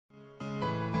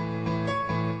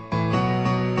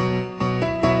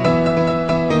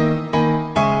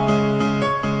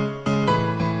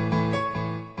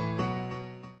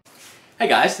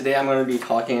guys, today I'm going to be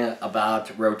talking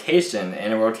about rotation,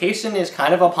 and rotation is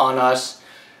kind of upon us.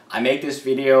 I make this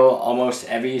video almost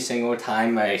every single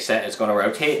time my set is going to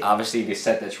rotate. Obviously the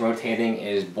set that's rotating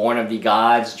is Born of the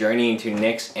Gods, Journeying to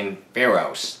Nyx, and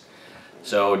Pharaohs.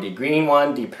 So the green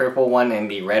one, the purple one, and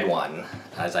the red one,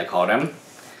 as I call them.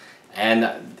 And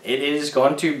it is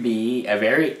going to be a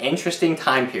very interesting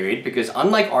time period because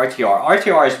unlike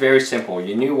RTR is very simple.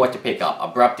 You knew what to pick up.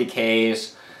 Abrupt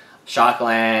Decays,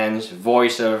 Shocklands,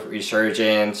 Voice of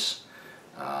Resurgence,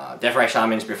 Deathrite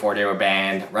Shamans before they were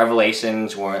banned,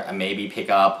 Revelations were a maybe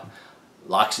pickup,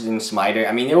 Loxodon Smiter.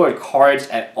 I mean, there were cards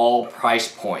at all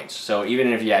price points. So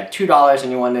even if you had $2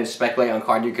 and you wanted to speculate on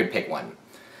card, you could pick one.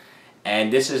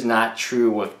 And this is not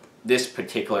true with this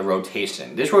particular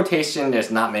rotation. This rotation, there's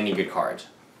not many good cards.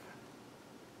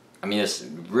 I mean, there's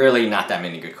really not that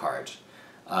many good cards.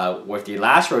 With the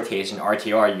last rotation,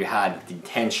 RTR, you had the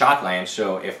 10 Shocklands,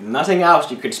 so if nothing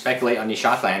else, you could speculate on the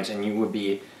Shocklands and you would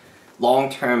be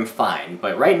long-term fine.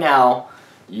 But right now,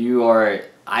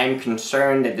 I'm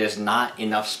concerned that there's not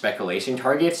enough speculation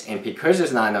targets, and because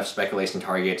there's not enough speculation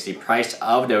targets, the price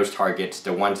of those targets,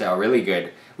 the ones that are really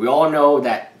good, we all know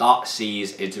that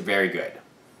Thoughtseize is very good.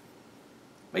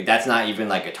 Like, that's not even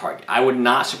like a target. I would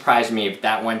not surprise me if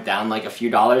that went down like a few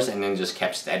dollars and then just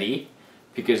kept steady,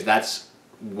 because that's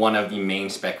one of the main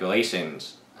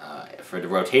speculations for the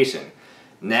rotation.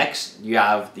 Next, you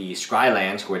have the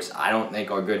Scrylands, which I don't think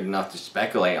are good enough to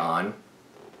speculate on.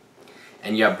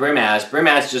 And you have Brimaz.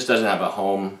 Brimaz just doesn't have a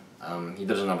home. He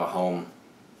doesn't have a home.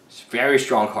 It's a very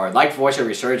strong card, like Voice of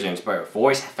Resurgence, but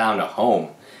Voice found a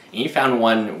home. And he found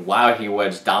one while he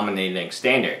was dominating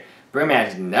Standard.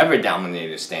 Brimaz never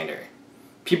dominated Standard.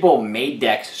 People made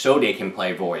decks so they can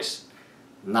play Voice.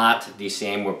 Not the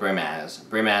same with Brimaz.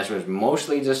 Brimaz was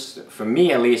mostly just, for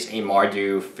me at least, a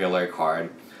Mardu filler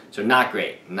card. So not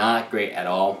great. Not great at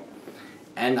all.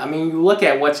 And I mean, you look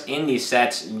at what's in these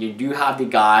sets, you do have the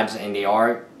gods, and they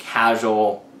are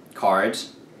casual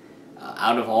cards.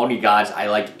 Out of all the gods, I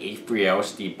like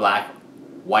Aetherios, the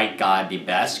black-white god, the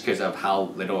best because of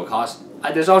how little it costs.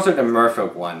 There's also the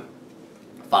Merfolk one.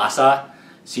 Vasa,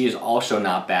 she is also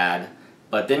not bad.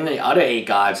 But then the other 8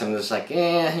 gods, I'm just like,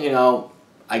 you know,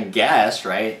 I guess,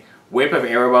 right? Whip of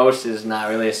Erebos is not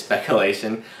really a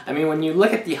speculation. I mean, when you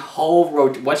look at the whole,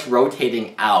 what's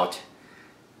rotating out,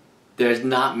 there's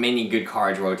not many good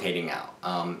cards rotating out.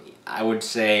 I would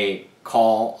say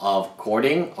Call of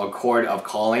Courting or Chord of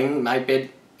Calling might be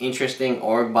interesting,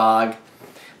 Orgbog.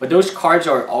 But those cards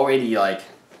are already like,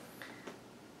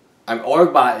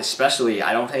 Orgbot especially,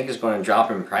 I don't think is going to drop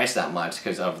in price that much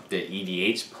because of the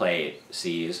EDH play it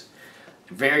sees.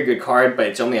 Very good card, but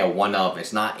it's only a 1 of,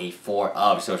 it's not a 4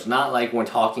 of. So it's not like when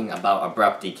talking about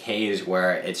Abrupt Decays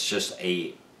where it's just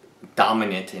a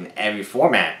dominant in every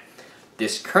format.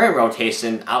 This current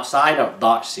rotation, outside of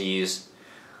Thoughtseize,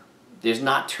 there's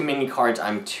not too many cards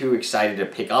I'm too excited to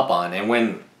pick up on. And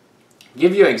when,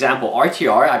 give you an example,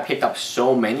 RTR, I picked up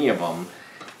so many of them.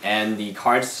 And the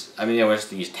cards, I mean, there was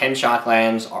these 10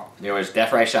 Shocklands, there was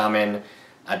Deathrite Shaman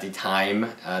at the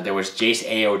time, there was Jace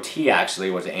AOT actually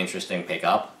was an interesting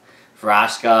pickup.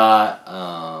 Vraska,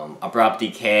 Abrupt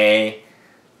Decay,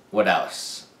 what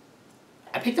else?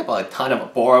 I picked up a ton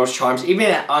of Boros Charms, even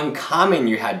at Uncommon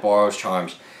you had Boros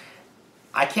Charms.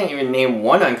 I can't even name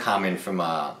one Uncommon from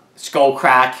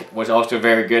Skullcrack was also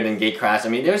very good in Gatecrash. I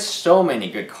mean, there's so many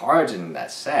good cards in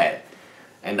that set.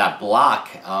 And that block,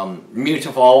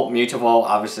 Mutavault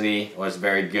obviously was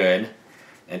very good.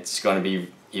 It's going to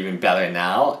be even better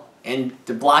now. And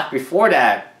the block before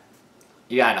that,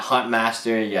 you had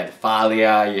Huntmaster, you had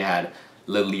Thalia, you had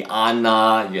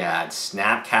Liliana, you had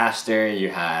Snapcaster, you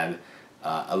had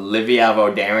Olivia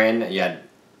Vodarin, you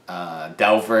had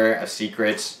Delver of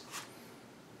Secrets,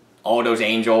 all those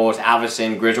Angels,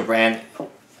 Avacyn, Grizzlebrand.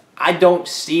 I don't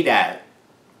see that.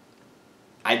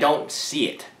 I don't see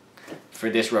it for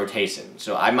this rotation.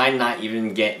 So I might not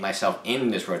even get myself in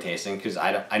this rotation because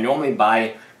I normally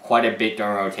buy quite a bit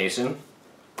during rotation.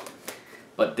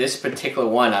 But this particular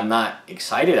one I'm not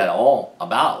excited at all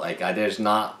about. Like there's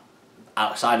not,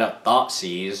 outside of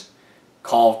Thoughtseize,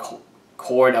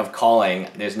 Chord of Calling,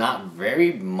 there's not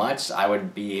very much I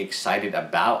would be excited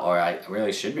about, or I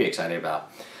really should be excited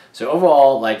about. So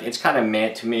overall, like, it's kind of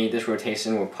meh to me. This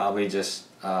rotation will probably just,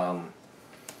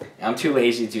 I'm too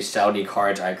lazy to sell the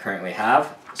cards I currently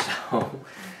have. So,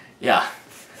 yeah.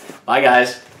 Bye,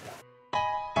 guys.